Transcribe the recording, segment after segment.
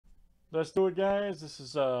Let's do it, guys. This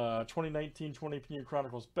is 2019-20 Panini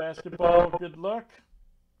Chronicles basketball. Good luck.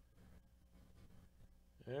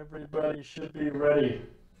 Everybody should be ready.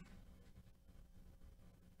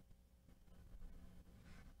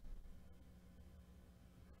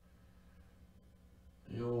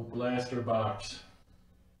 The old blaster box.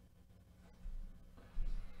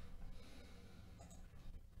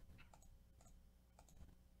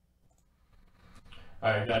 All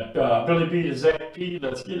right, got Billy B to Zach P.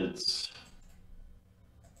 Let's get it.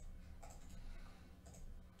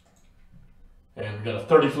 And we got a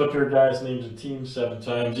 30 flip here, guys. Names and teams 7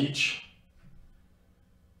 times each.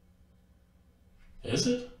 Is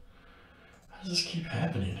it? How does this keep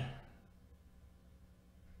happening?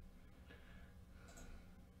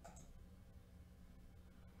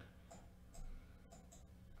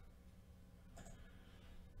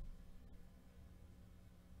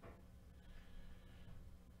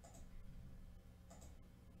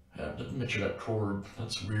 Let me make sure that cord.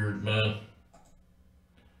 That's weird, man.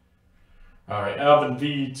 All right, Alvin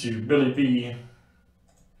V to Billy B.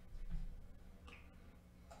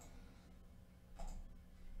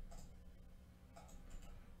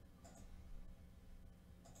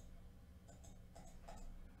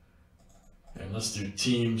 And let's do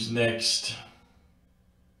teams next.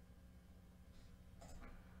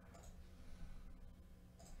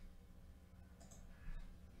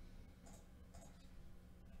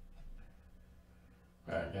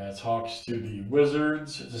 All right, guys, Hawks to the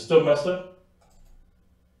Wizards. Is it still messed up?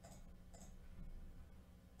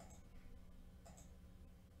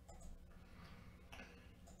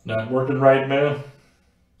 Not working right, man.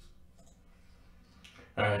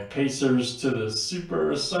 All right, Pacers to the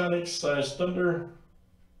Supersonics / Thunder.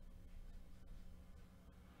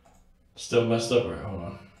 Still messed up. All right, hold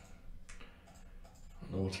on.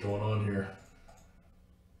 I don't know what's going on here.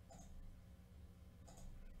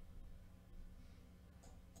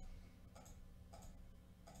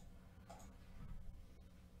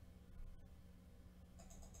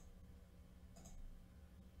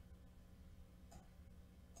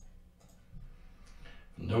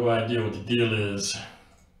 No idea what the deal is.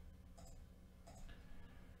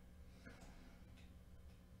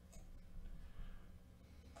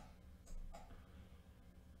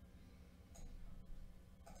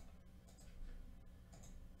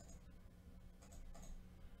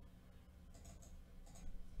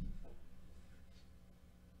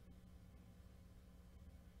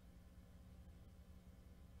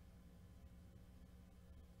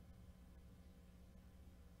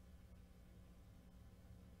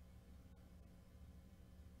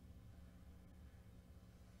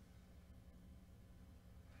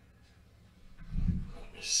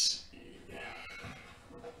 Let me see.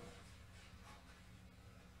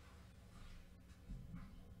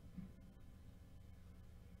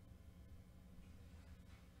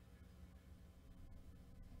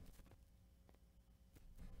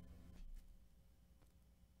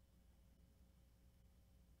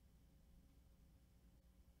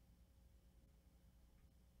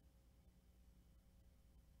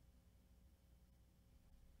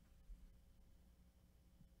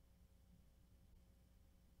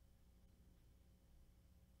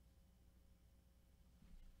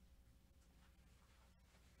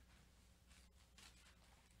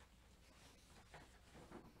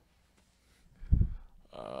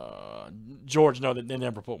 George, no, they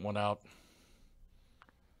never put one out.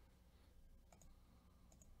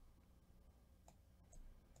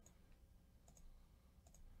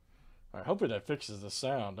 All right, hopefully that fixes the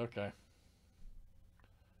sound. Okay.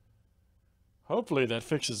 Hopefully that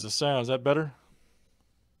fixes the sound. Is that better?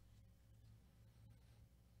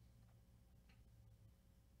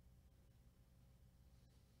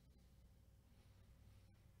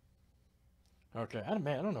 Okay.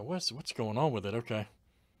 Man, I don't know what's going on with it. Okay.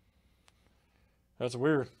 That's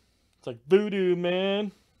weird. It's like voodoo,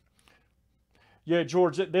 man. Yeah,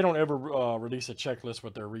 George, they don't ever release a checklist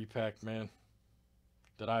with their repack, man,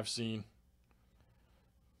 that I've seen.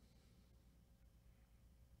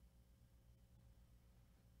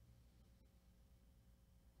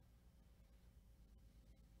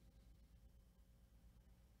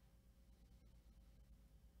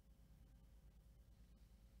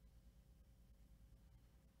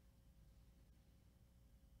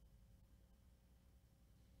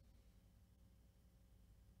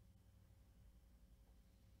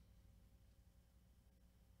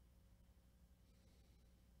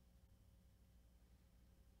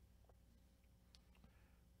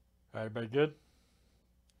 Everybody good?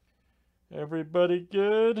 Everybody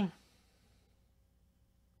good?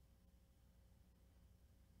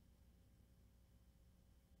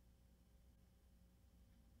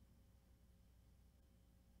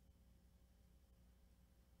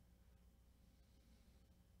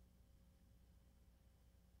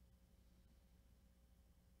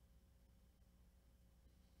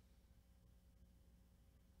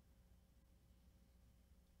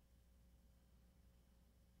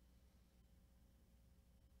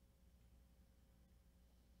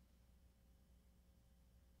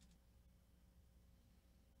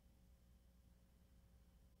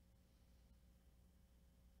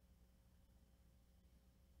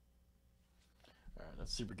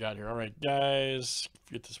 Let's see what we got here. All right, guys,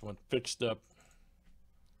 get this one fixed up.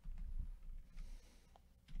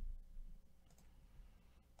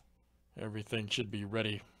 Everything should be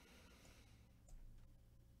ready.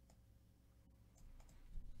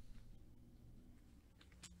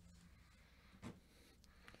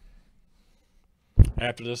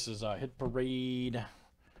 After this is Hit Parade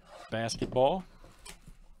basketball.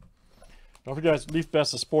 Don't forget, guys, Leaf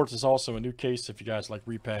Best of Sports is also a new case if you guys like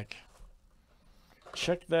repack.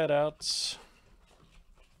 Check that out.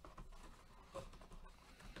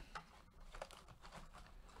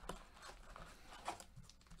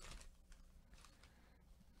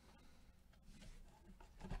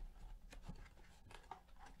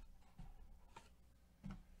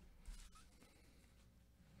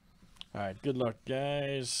 All right, good luck,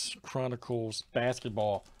 guys. Chronicles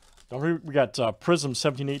basketball. Don't forget, we got Prism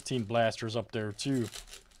 1718 blasters up there too.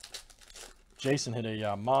 Jason hit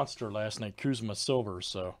a monster last night, Kuzma silver,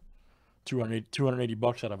 so 280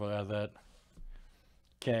 bucks out of that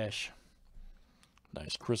cash.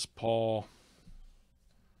 Nice Chris Paul.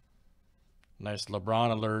 Nice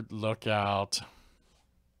LeBron alert. Look out.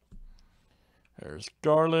 There's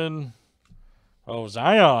Garland. Oh,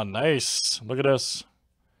 Zion. Nice. Look at this.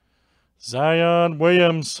 Zion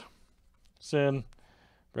Williams. Sin.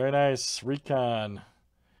 Very nice. Recon.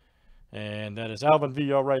 And that is Alvin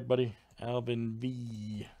V. All right, buddy. Alvin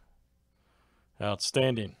V.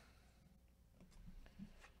 Outstanding.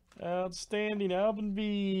 Outstanding. Alvin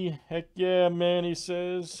V. Heck yeah, man, he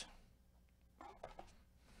says.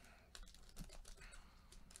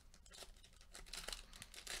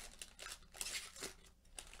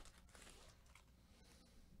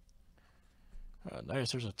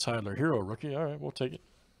 Nice. There's a Tyler Hero rookie. All right, we'll take it.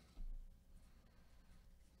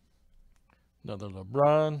 Another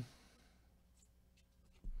LeBron.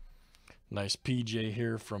 Nice PJ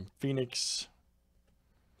here from Phoenix.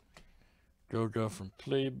 Goga from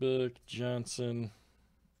Playbook. Johnson.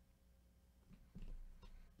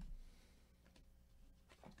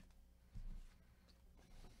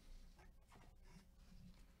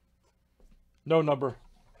 No number.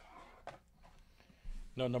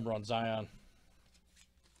 No number on Zion.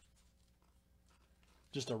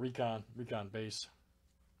 Just a recon base.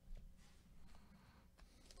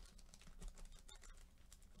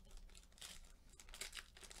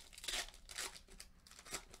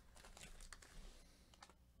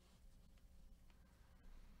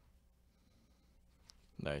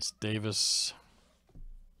 Nice Davis.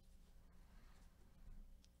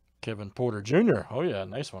 Kevin Porter Jr. Oh yeah,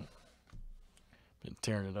 nice one. Been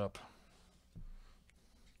tearing it up.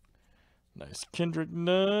 Nice Kendrick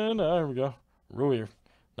Nunn. Oh, there we go. Rui.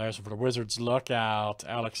 Nice one for the Wizards. Look out.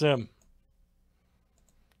 Alex M.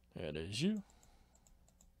 That is you.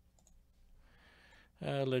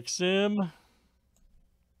 Alex M.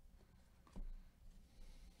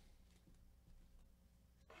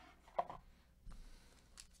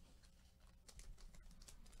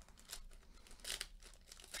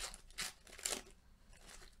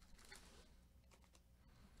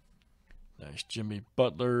 Nice Jimmy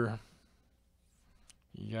Butler.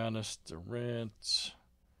 Giannis Durant.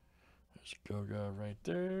 There's Goga right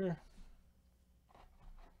there.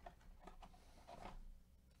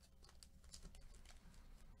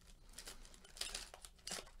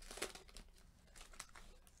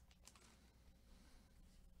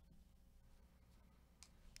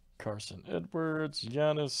 Carson Edwards,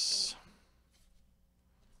 Giannis.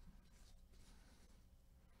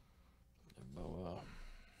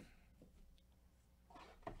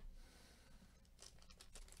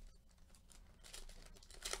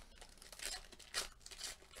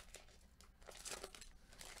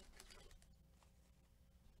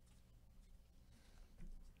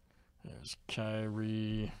 There's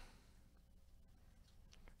Kyrie.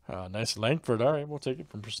 Nice Langford. All right, we'll take it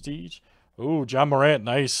from Prestige. Oh, John Morant.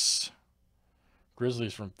 Nice.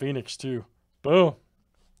 Grizzlies from Phoenix, too. Boom.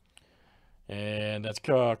 And that's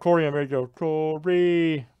Corey M. There you go.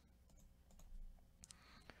 Corey.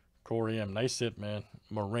 Corey M. Nice hit, man.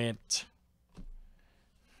 Morant.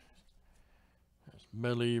 There's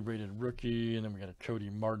Melly, rated rookie. And then we got a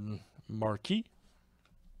Cody Martin marquee.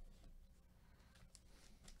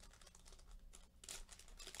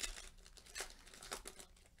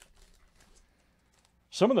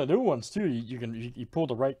 Some of the new ones too. You pull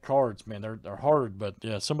the right cards, man. They're hard, but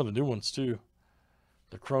yeah, some of the new ones too.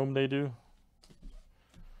 The Chrome they do.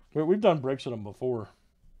 We've done breaks with them before.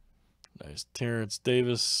 Nice Terrence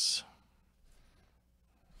Davis.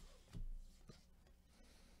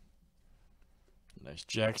 Nice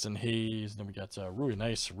Jackson Hayes. Then we got really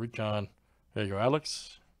nice Recon. There you go,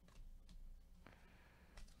 Alex.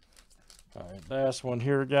 All right, last one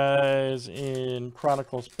here, guys, in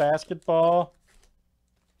Chronicles basketball.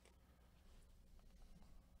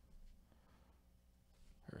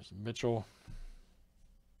 There's Mitchell,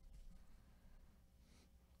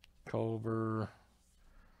 Culver,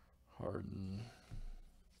 Harden.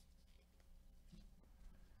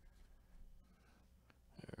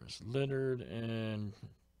 There's Leonard and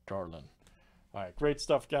Garland. All right, great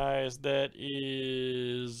stuff, guys. That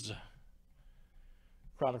is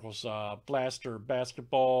Chronicles Blaster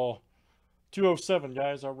Basketball 207,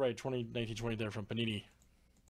 guys. All right, 1920 there from Panini.